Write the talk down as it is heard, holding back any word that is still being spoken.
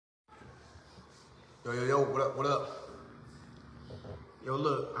Yo, what up? Yo,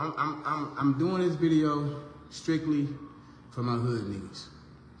 look, I'm doing this video strictly for my hood niggas.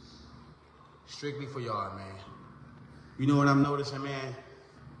 Strictly for y'all, man. You know what I'm noticing, man?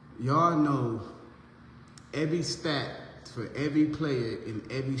 Y'all know every stat for every player in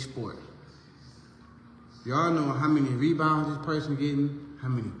every sport. Y'all know how many rebounds this person getting, how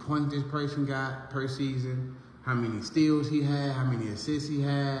many points this person got per season, how many steals he had, how many assists he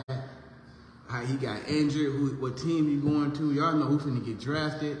had, how he got injured, what team he going to. Y'all know who finna get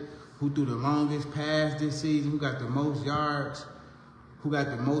drafted, who threw the longest pass this season, who got the most yards, who got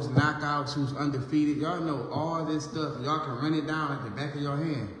the most knockouts, who's undefeated. Y'all know all this stuff. Y'all can run it down at the back of your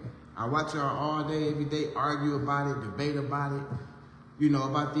hand. I watch y'all all day, every day, argue about it, debate about it, you know,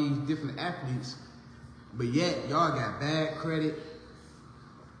 about these different athletes. But yet, y'all got bad credit.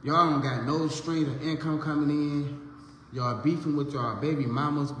 Y'all don't got no stream of income coming in. Y'all beefing with y'all baby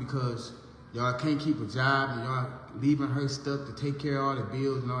mamas because y'all can't keep a job and y'all leaving her stuff to take care of all the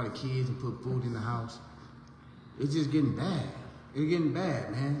bills and all the kids and put food in the house. It's just getting bad. It's getting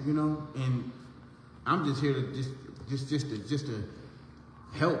bad, man, you know? And I'm just here to just to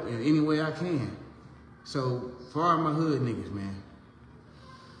help in any way I can. So, for all my hood niggas, man,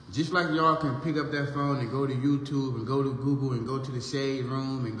 just like y'all can pick up that phone and go to YouTube and go to Google and go to the Shade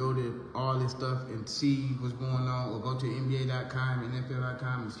Room and go to all this stuff and see what's going on, or go to NBA.com and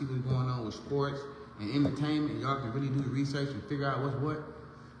NFL.com and see what's going on with sports and entertainment, y'all can really do the research and figure out what's what.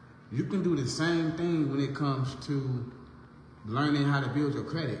 You can do the same thing when it comes to learning how to build your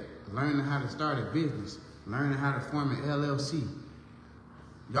credit, learning how to start a business, learning how to form an LLC.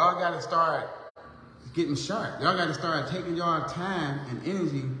 Y'all gotta start getting sharp. Y'all gotta start taking y'all time and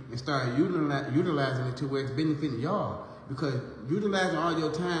energy and start utilizing it to where it's benefiting y'all. Because utilizing all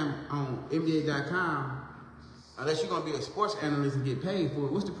your time on NBA.com, unless you're gonna be a sports analyst and get paid for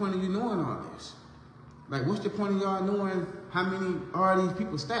it, what's the point of you knowing all this? Like, what's the point of y'all knowing how many are these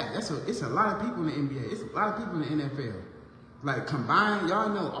people stacked? It's a lot of people in the NBA. It's a lot of people in the NFL. Like, combined, y'all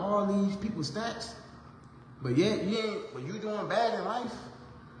know all these people stats, but yet you doing bad in life.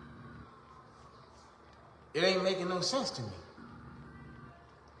 It ain't making no sense to me.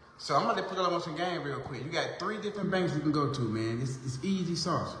 So I'm going to put on some game real quick. You got 3 different banks you can go to, man. It's easy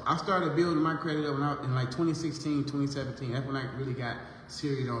sauce. I started building my credit up in like 2016, 2017. That's when I really got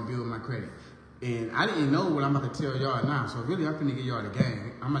serious on building my credit. And I didn't know what I'm about to tell y'all now. So really, I'm finna give y'all the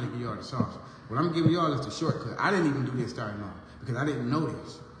game. I'm about to give y'all the sauce. What I'm giving y'all is the shortcut. I didn't even do this starting off because I didn't know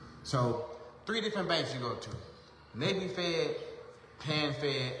this. So 3 different banks you go to. Navy Fed, Pan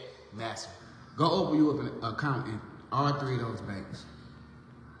Fed, NASA. Go open you up an account in all 3 of those banks.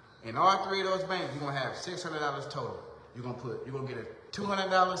 In all 3 of those banks, you're gonna have $600 total. You're gonna get a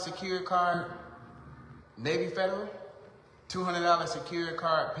 $200 secured card, Navy Federal, $200 secured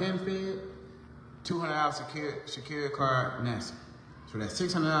card, Penn Fed, $200 secured card, NASA. So that's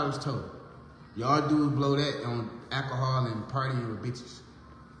 $600 total. Y'all dudes blow that on alcohol and partying with bitches.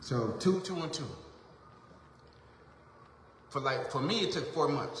 So 2, 2, and 2. For me, it took 4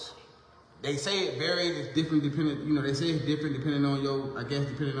 months. They say it varies, it's different depending, you know, they say it's different depending on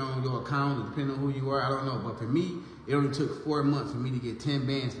depending on your account, or depending on who you are, I don't know. But for me, it only took 4 months for me to get 10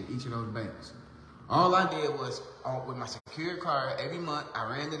 bands from each of those banks. All I did was, with my secured card, every month,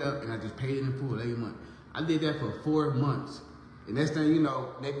 I ran it up and I just paid it in full every month. I did that for 4 months. And next thing you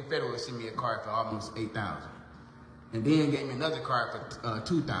know, Navy Federal sent me a card for almost $8,000. And then gave me another card for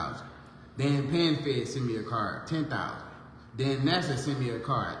 $2,000. Then Pan Fed sent me a card, $10,000. Then NASA sent me a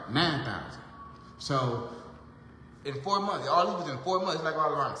card, $9,000. So, in 4 months, all these was in 4 months, like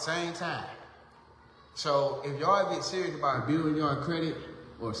all around the same time. So, if y'all get serious about building y'all credit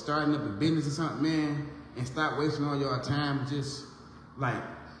or starting up a business or something, man, and stop wasting all y'all time just, like,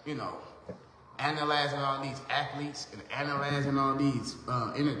 you know, analyzing all these athletes and analyzing all these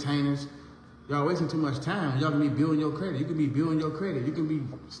entertainers, y'all wasting too much time. Y'all can be building your credit. You can be building your credit. You can be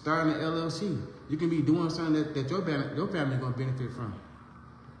starting an LLC. You can be doing something that your family gonna benefit from.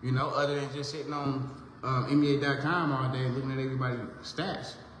 You know, other than just sitting on NBA.com all day looking at everybody's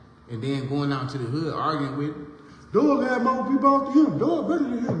stats and then going out to the hood arguing with, dog had more rebounds than him. Dog better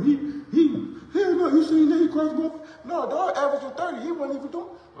than him. Hell no, you seen that he crossed the ball? No, dog averaging 30. He wasn't even doing.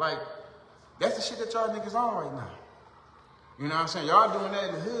 Like, that's the shit that y'all niggas on right now. You know what I'm saying? Y'all doing that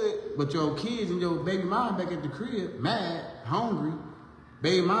in the hood, but your kids and your baby mom back at the crib, mad, hungry.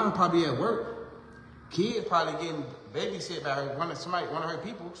 Baby mom probably at work. Kids probably getting babysit by one of her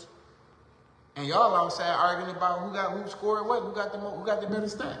peoples. And y'all outside arguing about who scored what, who got the better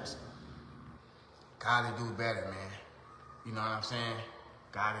stats. Gotta do better, man. You know what I'm saying?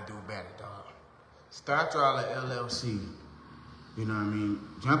 Gotta do better, dog. Start y'all at LLC. You know what I mean?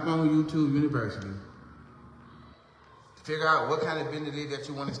 Jump on YouTube University. Figure out what kind of business it is that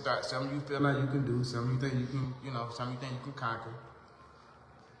you want to start. Something you feel like you can do, something you think you can, something you think you can conquer.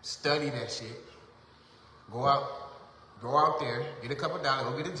 Study that shit. Go out there, get a couple dollars,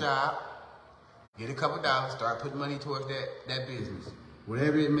 go get a job, get a couple dollars, start putting money towards that business.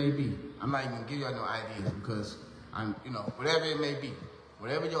 Whatever it may be. I'm not even gonna give y'all no ideas because whatever it may be.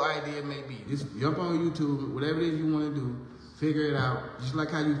 Whatever your idea may be. Just jump on YouTube, whatever it is you want to do, figure it out. Just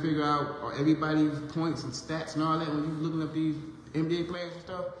like how you figure out everybody's points and stats and all that when you're looking up these NBA players and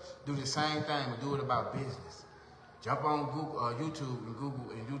stuff, do the same thing, but do it about business. Jump on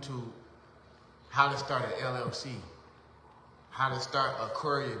YouTube how to start an LLC, how to start a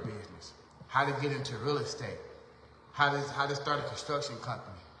courier business, how to get into real estate, how to start a construction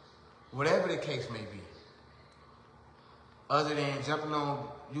company, whatever the case may be. Other than jumping on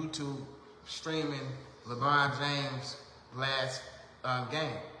YouTube, streaming LeBron James' last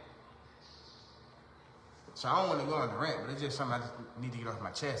game. So I don't want to go on the rant, but it's just something I just need to get off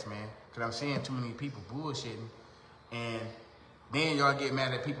my chest, man. Because I'm seeing too many people bullshitting. And then y'all get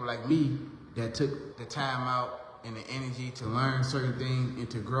mad at people like me that took the time out and the energy to learn certain things and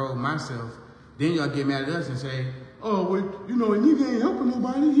to grow myself. Then y'all get mad at us and say, oh, well, a nigga ain't helping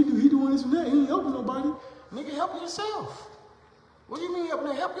nobody. He doing this and that. He ain't helping nobody. Nigga, help yourself. What do you mean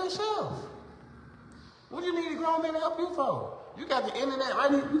helping? Help yourself. What do you need a grown man to help you for? You got the internet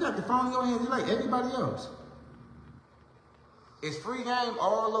right here. You got the phone in your hands like everybody else. It's free game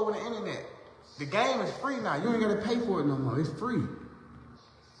all over the internet. The game is free now. You ain't got to pay for it no more. It's free.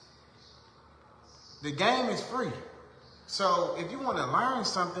 The game is free. So if you want to learn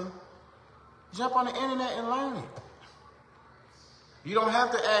something, jump on the internet and learn it. You don't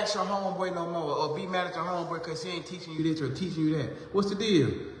have to ask your homeboy no more or be mad at your homeboy because he ain't teaching you this or teaching you that. What's the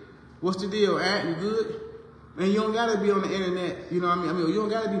deal? What's the deal, Aunt? You good? Man, you don't gotta be on the internet, you know what I mean? You don't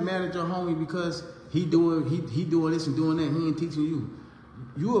gotta be mad at your homie because he doing this and doing that and he ain't teaching you.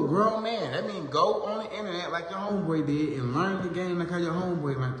 You a grown man. That means go on the internet like your homeboy did and learn the game like how your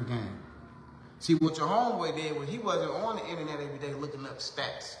homeboy learned the game. See, what your homeboy did was he wasn't on the internet every day looking up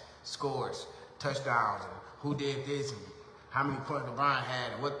stats, scores, touchdowns, and who did this and how many points LeBron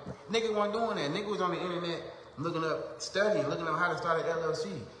had and what. Nigga wasn't doing that. Nigga was on the internet looking up, studying, looking up how to start an LLC.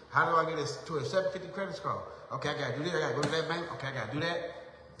 How do I get to a 750 credit score? Okay, I gotta do this, I gotta go to that bank, okay, I gotta do that.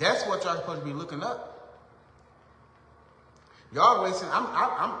 That's what y'all supposed to be looking up. Y'all wasting,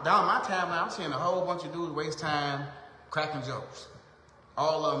 I'm down my timeline, I'm seeing a whole bunch of dudes waste time cracking jokes.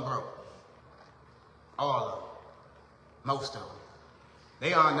 All of them broke. All of them. Most of them.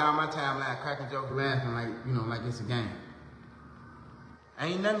 They on down my timeline cracking jokes, laughing like, like it's a game.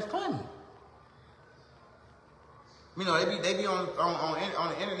 Ain't nothing funny. They be on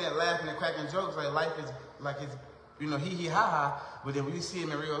the internet laughing and cracking jokes like life is like it's hee ha ha. But then when you see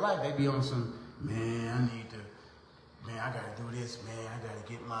them in real life, they be on some man. I gotta do this, man. I gotta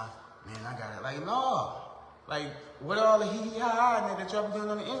get I gotta like no, like what all the hee hee ha ha that y'all be doing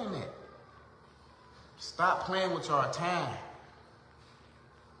on the internet? Stop playing with your time,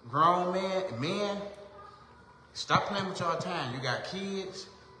 grown men. Stop playing with your time. You got kids,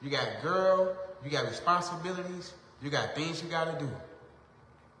 you got a girl, you got responsibilities. You got things you gotta do.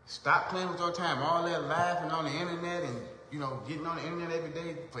 Stop playing with your time. All that laughing on the internet and, getting on the internet every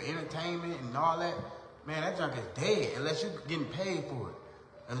day for entertainment and all that. Man, that junk is dead unless you're getting paid for it.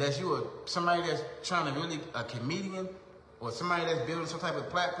 Unless you're somebody that's trying to really, a comedian or somebody that's building some type of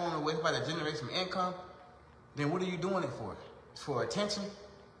platform or way to generate some income, then what are you doing it for? It's for attention?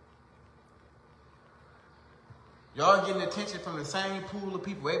 Y'all getting attention from the same pool of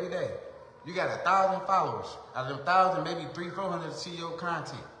people every day. You got 1,000 followers. Out of them 1,000, maybe 300-400 see your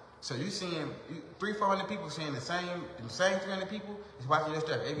content. So you seeing 300-400 people seeing the same 300 people is watching your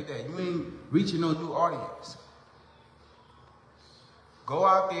stuff every day. You ain't reaching no new audience. Go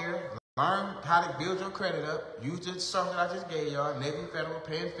out there, learn how to build your credit up. Use the stuff that I just gave y'all, Navy Federal,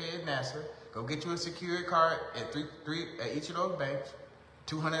 Penn Fed, NASA. Go get you a security card at at each of those banks,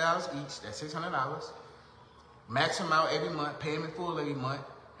 $200 each. That's $600. Max them out every month. Pay them in full every month.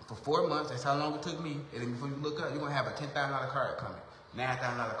 For 4 months, that's how long it took me. And then before you look up, you're gonna have a $10,000 card coming,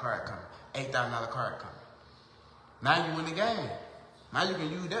 $9,000 card coming, $8,000 card coming. Now you in the game. Now you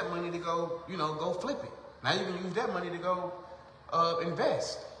can use that money to go, go flip it. Now you can use that money to go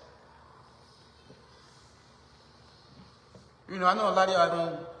invest. I know a lot of y'all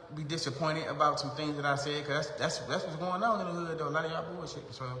gonna be disappointed about some things that I said, because that's what's going on in the hood, though. A lot of y'all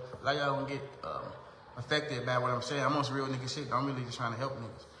bullshit. So a lot of y'all gonna get affected by what I'm saying. I'm on some real nigga shit. I'm really just trying to help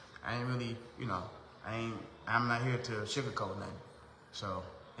niggas. I ain't really, I'm not here to sugarcoat nothing. So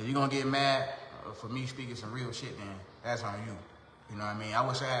if you're gonna get mad for me speaking some real shit, then that's on you. You know what I mean? I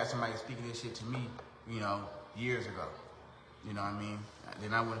wish I had somebody speaking this shit to me, years ago. You know what I mean?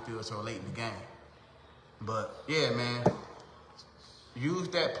 Then I wouldn't feel so late in the game. But yeah, man, use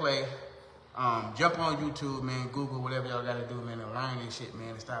that play. Jump on YouTube, man, Google, whatever y'all gotta do, man, and learn this shit, man,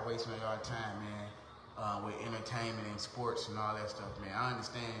 and stop wasting y'all time, man, with entertainment and sports and all that stuff, man. I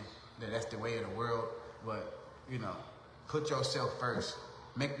understand that that's the way of the world, but, you know, put yourself first.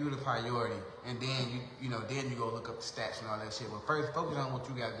 Make you the priority, and then then you go look up the stats and all that shit. But first, focus on what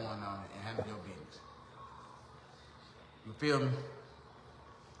you got going on and handle your business. You feel me?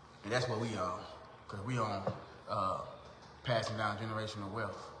 And that's what we on, because we on passing down generational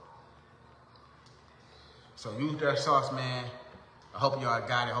wealth. So use that sauce, man. I hope y'all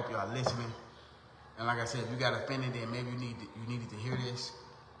got it. I hope y'all listening. And like I said, if you got offended, then maybe you needed to hear this,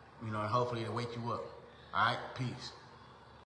 and hopefully it'll wake you up. All right, peace.